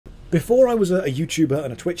Before I was a YouTuber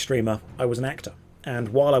and a Twitch streamer, I was an actor. And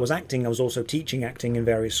while I was acting, I was also teaching acting in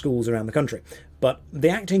various schools around the country. But the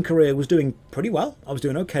acting career was doing pretty well. I was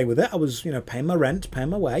doing okay with it. I was, paying my rent,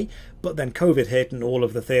 paying my way. But then COVID hit and all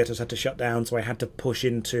of the theatres had to shut down, so I had to push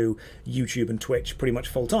into YouTube and Twitch pretty much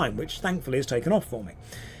full time, which thankfully has taken off for me.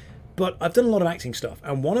 But I've done a lot of acting stuff,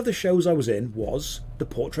 and one of the shows I was in was The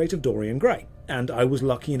Portrait of Dorian Gray, and I was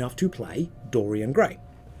lucky enough to play Dorian Gray.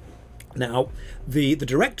 Now, the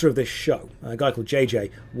director of this show, a guy called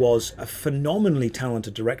JJ, was a phenomenally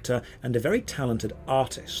talented director and a very talented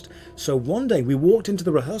artist. So one day we walked into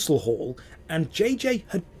the rehearsal hall and JJ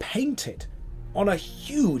had painted on a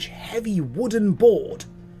huge, heavy wooden board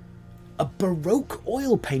a Baroque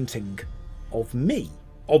oil painting of me,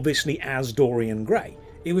 obviously as Dorian Gray.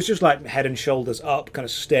 It was just like head and shoulders up, kind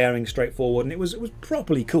of staring straight forward, and it was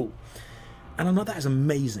properly cool. And I'm like, that is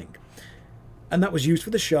amazing. And that was used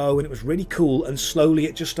for the show, and it was really cool, and slowly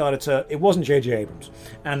it just started to... It wasn't J.J. Abrams,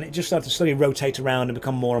 and it just started to slowly rotate around and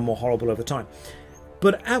become more and more horrible over time.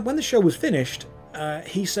 But when the show was finished,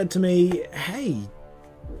 he said to me, hey,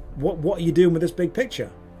 what are you doing with this big picture?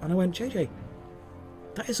 And I went, JJ,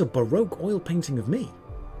 that is a Baroque oil painting of me.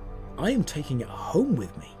 I am taking it home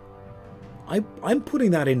with me. I'm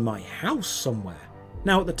putting that in my house somewhere.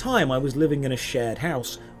 Now, at the time, I was living in a shared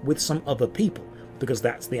house with some other people, because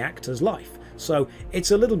that's the actor's life. So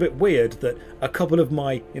it's a little bit weird that a couple of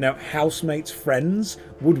my, housemates' friends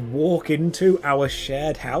would walk into our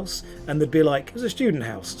shared house and they'd be like, it was a student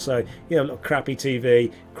house. So, a little crappy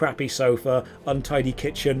TV, crappy sofa, untidy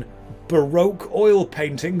kitchen, Baroque oil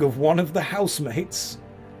painting of one of the housemates.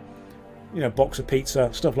 Box of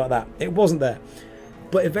pizza, stuff like that. It wasn't there.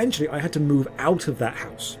 But eventually I had to move out of that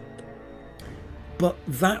house. But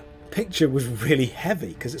that picture was really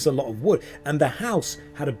heavy because it's a lot of wood, and the house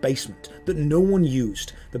had a basement that no one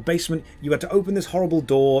used. The basement, you had to open this horrible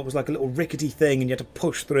door. It was like a little rickety thing, and you had to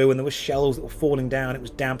push through, and there were shelves that were falling down. It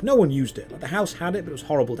was damp. No one used it. Like, the house had it, but it was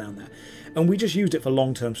horrible down there, and we just used it for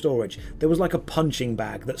long-term storage. There was like a punching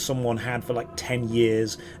bag that someone had for like 10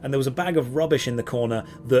 years, and there was a bag of rubbish in the corner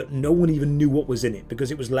that no one even knew what was in it because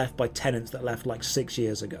it was left by tenants that left like 6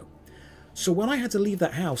 years ago. So when I had to leave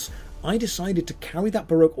that house, I decided to carry that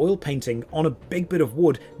Baroque oil painting on a big bit of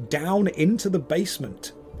wood down into the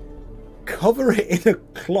basement, cover it in a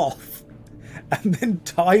cloth, and then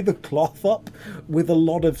tie the cloth up with a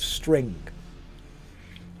lot of string.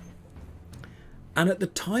 And at the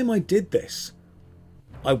time I did this,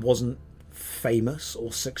 I wasn't famous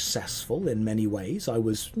or successful in many ways. I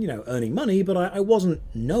was, earning money, but I wasn't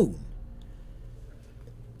known.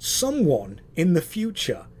 Someone in the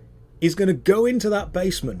future is going to go into that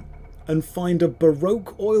basement and find a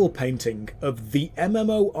Baroque oil painting of the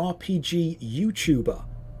MMORPG YouTuber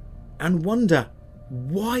and wonder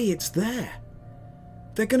why it's there.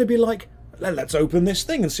 They're going to be like, let's open this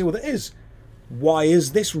thing and see what it is. Why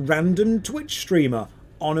is this random Twitch streamer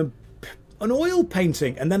on an oil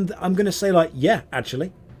painting? And then I'm going to say like, yeah,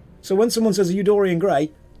 actually. So when someone says, are you Dorian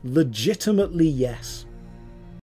Gray? Legitimately, yes.